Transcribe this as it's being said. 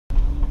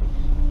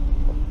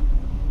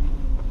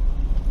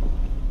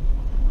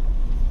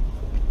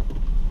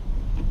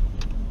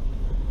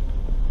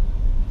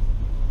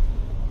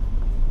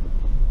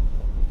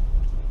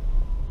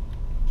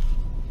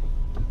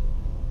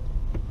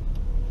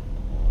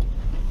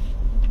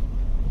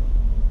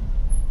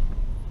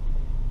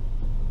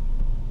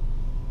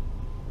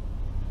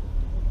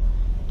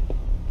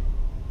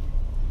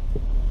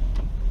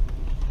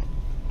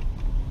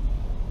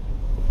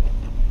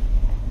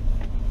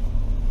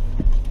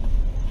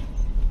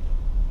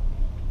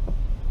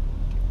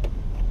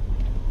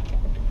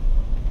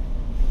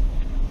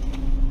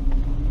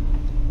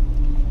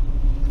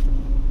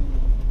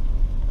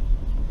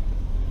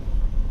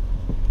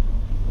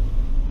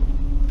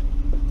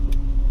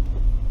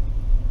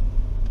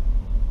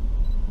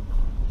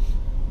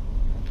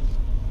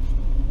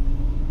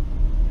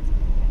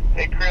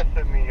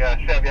Yeah,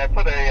 Chevy, I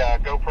put a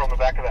GoPro on the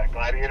back of that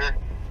Gladiator,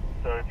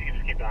 so if you can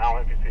just keep an eye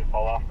on it, if you see it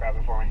fall off, grab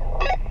it for me.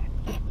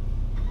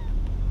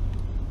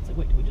 It's like,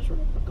 wait, did we just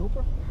run a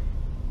GoPro?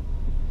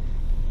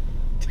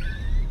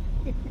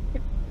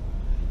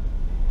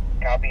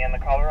 Copy in the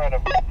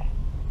Colorado.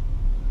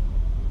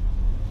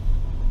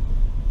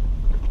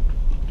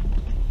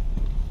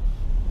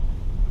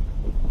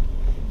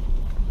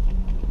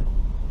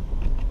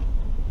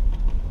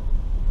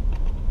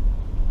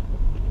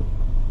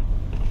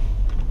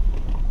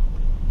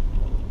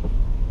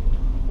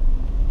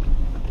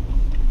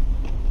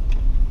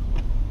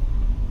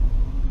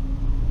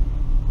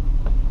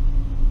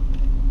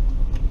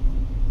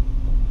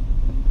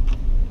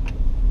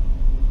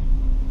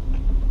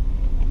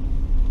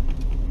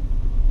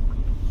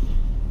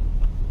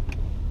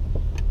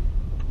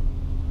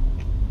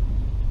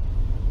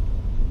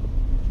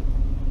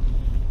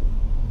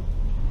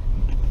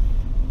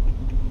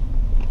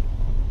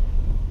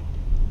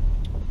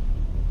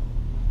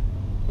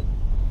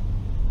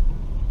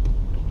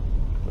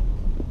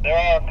 There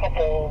are a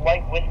couple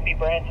light wispy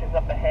branches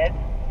up ahead.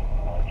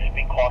 Just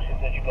be cautious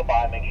as you go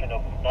by. Make sure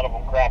none of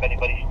them grab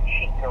anybody's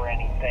cheek or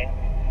anything.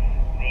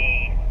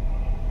 The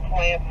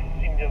plants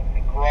seem to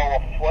grow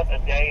a foot a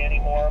day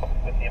anymore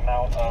with the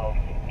amount of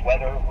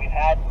weather we've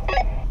had.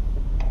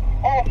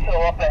 Also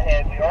up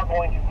ahead, we are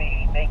going to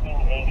be making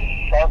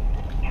a sharp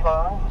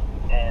turn,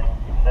 and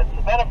that's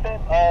the benefit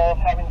of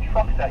having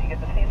trucks out. You get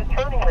to see the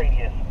turning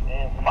radius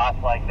in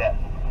spots like this.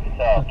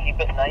 So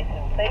keep it nice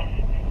and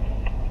safe.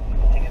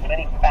 Take as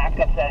many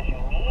backups as you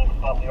need,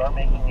 but we are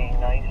making a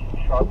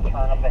nice sharp turn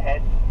up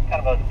ahead,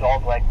 kind of a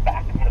dog leg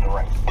back to the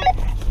right.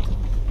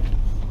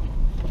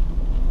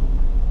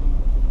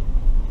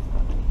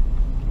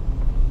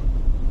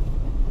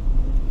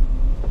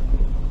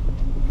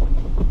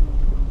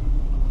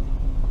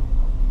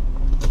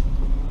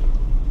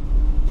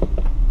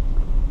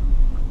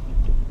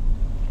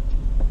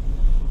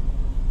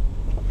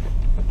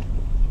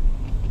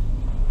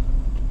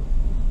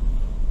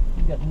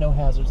 No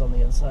hazards on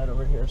the inside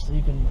over here, so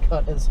you can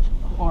cut as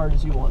hard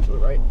as you want to the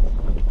right.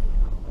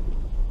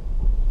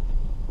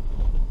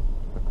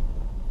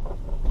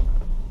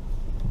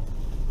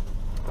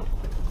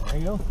 There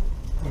you go.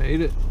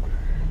 Made it.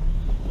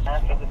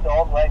 After the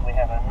dog leg, we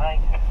have a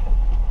nice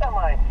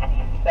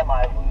semi-steep,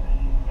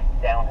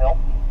 semi-loose downhill.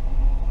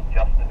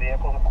 Adjust the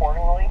vehicles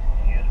accordingly.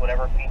 Use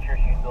whatever features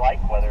you'd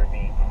like, whether it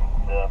be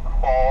the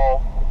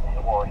crawl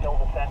or hill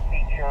descent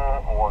feature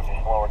or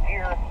just lower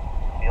gear.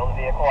 Feel the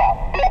vehicle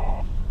out.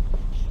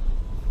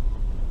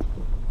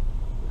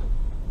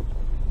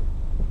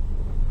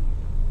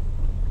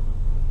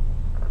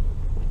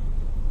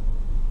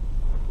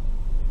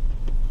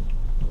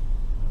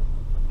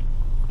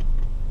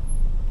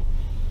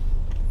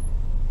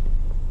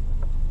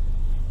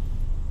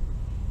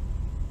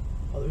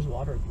 Oh, there's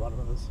water at the bottom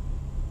of this.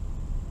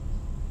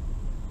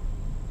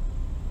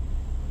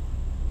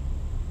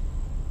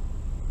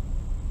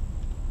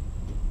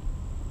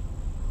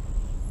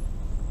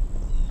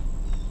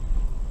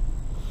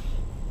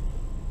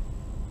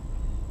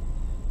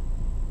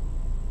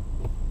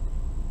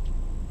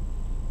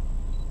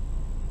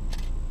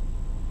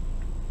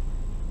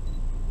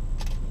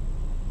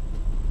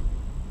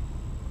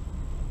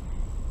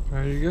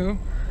 There you go.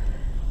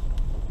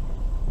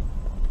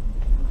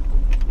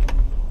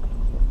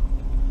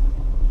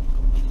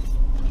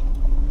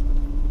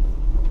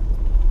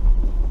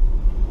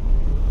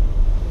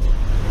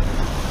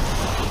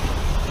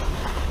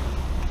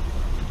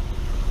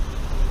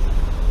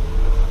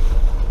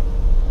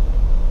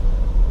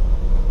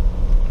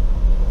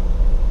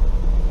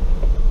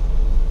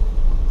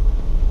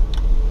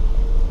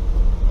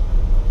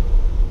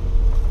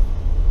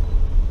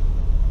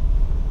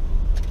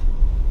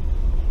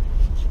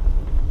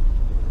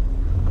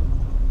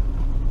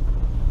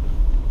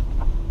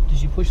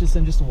 Push this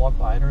in just to walk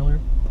by it earlier?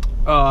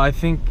 I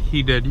think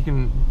he did. You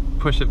can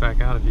push it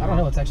back out if you want. I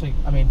don't know. It's actually,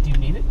 I mean, do you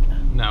need it?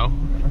 No.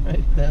 All right,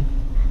 then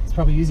it's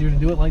probably easier to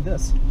do it like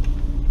this.